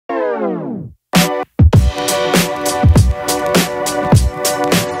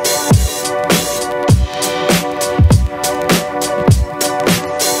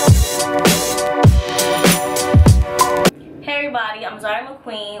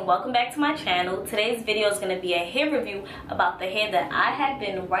and welcome back to my channel. Today's video is going to be a hair review about the hair that I have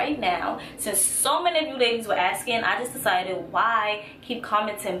in right now. Since so many of you ladies were asking, I just decided why keep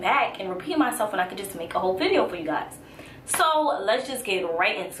commenting back and repeat myself when I could just make a whole video for you guys. So let's just get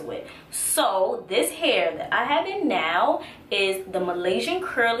right into it. So this hair that I have in now is the Malaysian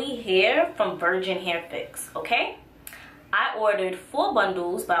curly hair from Virgin Hair Fix, okay? I ordered 4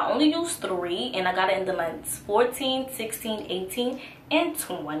 bundles, but I only used 3, and I got it in the lengths 14, 16, 18, and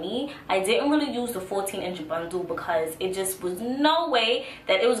 20. I didn't really use the 14-inch bundle because it just was no way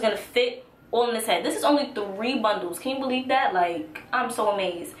that it was gonna fit all in this head. This is only 3 bundles. Can you believe that? Like, I'm so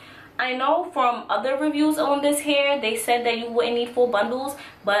amazed. I know from other reviews on this hair, they said that you wouldn't need 4 bundles,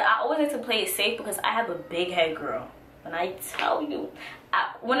 but I always like to play it safe because I have a big head, girl. When I tell you,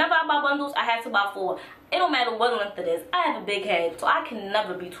 whenever I buy bundles, I have to buy 4. It don't matter what length it is. I have a big head, so I can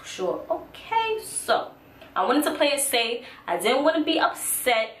never be too sure. Okay, so I wanted to play it safe. I didn't want to be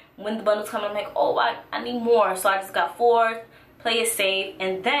upset when the bundles come. I'm like, oh, I need more. So I just got 4, play it safe.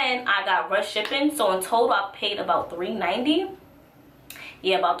 And then I got rush shipping. So in total, I paid about $3.90.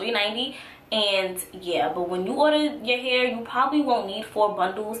 Yeah, about $3.90. And yeah, but when you order your hair, you probably won't need 4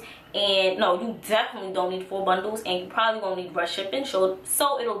 bundles. And no, you definitely don't need 4 bundles. And you probably won't need rush shipping. So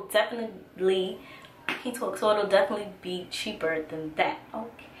it'll definitely... So it'll definitely be cheaper than that.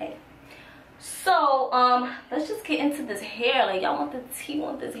 Okay, so let's just get into this hair. Like, y'all want the tea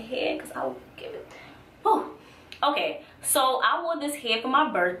on this hair because I will give it. Whew. Okay, so I wore this hair for my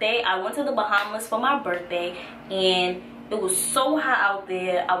birthday. I went to the Bahamas for my birthday, and it was so hot out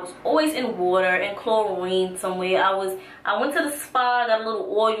there. I was always in water and chlorine somewhere. I went to the spa, got a little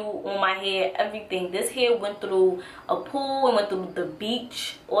oil on my hair, everything. This hair went through a pool and went through the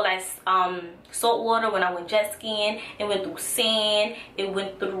beach, all that salt water when I went jet skiing. It went through sand, it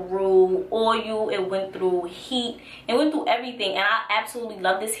went through oil, it went through heat, it went through everything, and I absolutely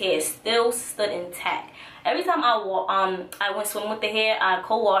love this hair. It still stood intact. Every time I went swimming with the hair, I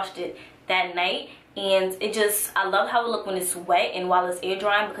co-washed it that night. And I love how it looks when it's wet and while it's air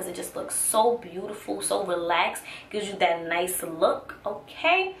drying, because it just looks so beautiful, so relaxed, gives you that nice look.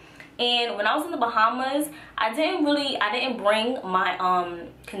 Okay, and when I was in the Bahamas, I didn't bring my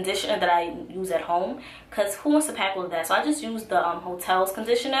conditioner that I use at home, because who wants to pack all of that? So I just used the hotel's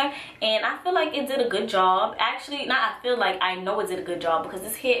conditioner, and I feel like it did a good job. Actually, I know it did a good job, because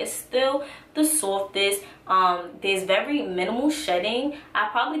this hair is still the softest. There's very minimal shedding. I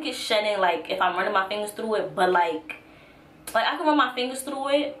probably get shedding like if I'm running my fingers through it, but like I can run my fingers through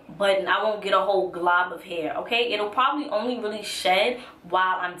it, but I won't get a whole glob of hair. Okay, it'll probably only really shed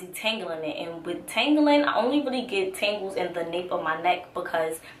while I'm detangling it, and with tangling, I only really get tangles in the nape of my neck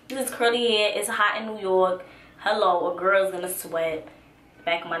because this is curly hair. It's hot in New York. Hello, a girl's gonna sweat. The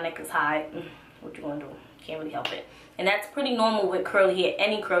back of my neck is high. What you gonna do? Can't really help it. And that's pretty normal with curly hair,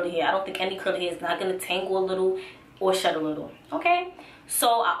 any curly hair. I don't think any curly hair is not gonna tangle a little or shed a little. Okay,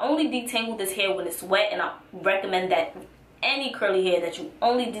 so I only detangle this hair when it's wet, and I recommend that any curly hair that you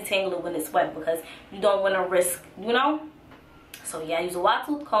only detangle it when it's wet, because you don't want to risk, you know. So yeah, I use a wide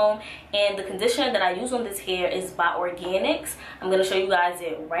tooth comb, and the conditioner that I use on this hair is by Organics. I'm gonna show you guys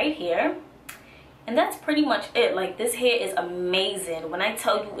it right here, and that's pretty much it. Like, this hair is amazing. When I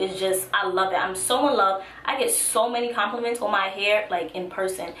tell you, it's just, I love it. I'm so in love. I get so many compliments on my hair, like in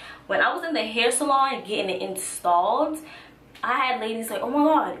person. When I was in the hair salon getting it installed, I had ladies like, oh my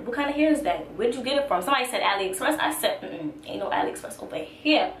god, what kind of hair is that? Where'd you get it from? Somebody said AliExpress. I said, ain't no AliExpress over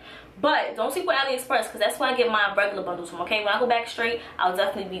here. But don't sleep with AliExpress, because that's where I get my regular bundles from, okay? When I go back straight, I'll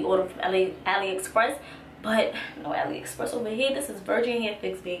definitely be ordering from AliExpress. But no AliExpress over here. This is Virgin Hair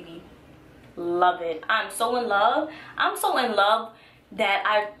Fix, baby. Love it. I'm so in love. I'm so in love that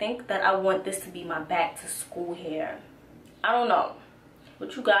I think that I want this to be my back to school hair. I don't know.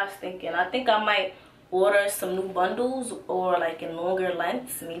 What you guys thinking? I think I might order some new bundles, or like in longer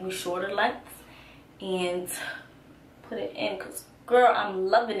lengths, maybe shorter lengths, and put it in, because girl, I'm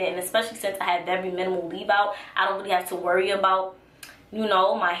loving it. And especially since I have very minimal leave out, I don't really have to worry about, you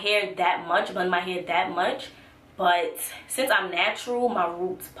know, my hair that much, blend my hair that much. But since I'm natural, my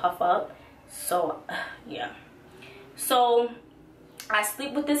roots puff up. So yeah, so I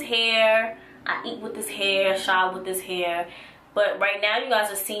sleep with this hair, I eat with this hair, shower with this hair. But right now, you guys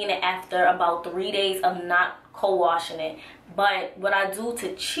are seeing it after about 3 days of not co-washing it. But what I do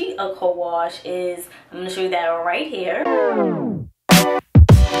to cheat a co-wash is, I'm going to show you that right here.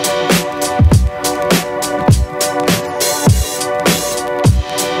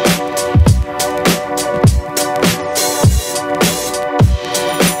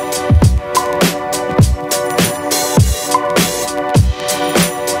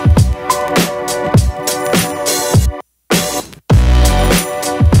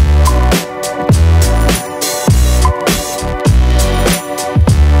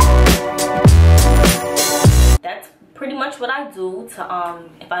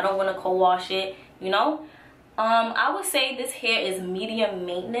 co-wash it, you know. I would say this hair is medium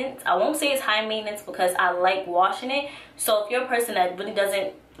maintenance. I won't say it's high maintenance because I like washing it. So if you're a person that really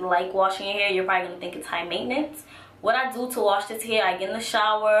doesn't like washing your hair, you're probably gonna think it's high maintenance. What I do to wash this hair, I get in the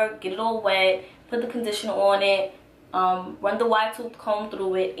shower, get it all wet, put the conditioner on it, run the wide tooth comb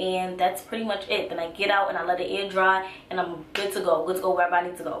through it, and that's pretty much it. Then I get out and I let it air dry, and I'm good to go wherever I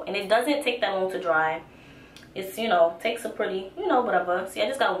need to go. And it doesn't take that long to dry. It's, you know, takes a pretty, you know, whatever. See, I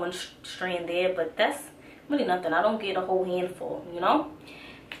just got one strand there, but that's really nothing. I don't get a whole handful, you know.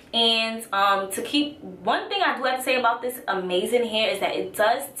 And to keep, one thing I do have to say about this amazing hair is that it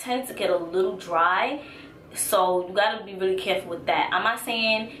does tend to get a little dry. So you gotta be really careful with that. I'm not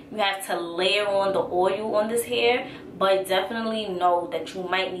saying you have to layer on the oil on this hair, but definitely know that you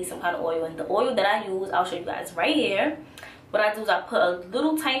might need some kind of oil. And the oil that I use, I'll show you guys right here. What I do is I put a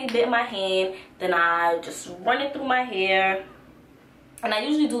little tiny bit in my hand, then I just run it through my hair. And I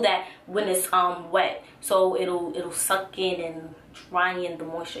usually do that when it's wet, so it'll suck in and dry in the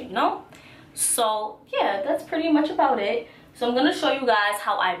moisture, you know. So yeah, that's pretty much about it. So I'm gonna show you guys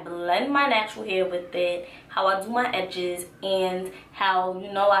how I blend my natural hair with it, how I do my edges, and how,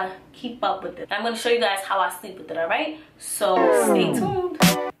 you know, I keep up with it. I'm gonna show you guys how I sleep with it, alright? So stay tuned.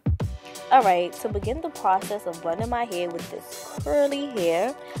 Alright, to begin the process of blending my hair with this curly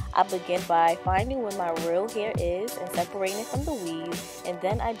hair, I begin by finding where my real hair is and separating it from the weave, and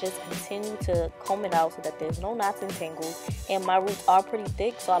then I just continue to comb it out so that there's no knots and tangles. And my roots are pretty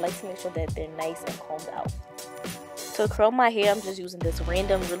thick, so I like to make sure that they're nice and combed out. To curl my hair, I'm just using this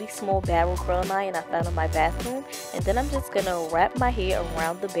random really small barrel curling iron I found in my bathroom, and then I'm just gonna wrap my hair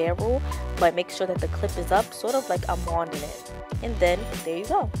around the barrel, but make sure that the clip is up, sort of like I'm wanding it. And then there you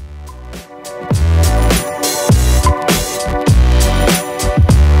go.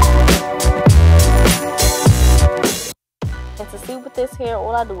 And to sleep with this hair,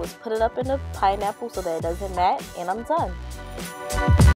 all I do is put it up in the pineapple so that it doesn't mat, and I'm done.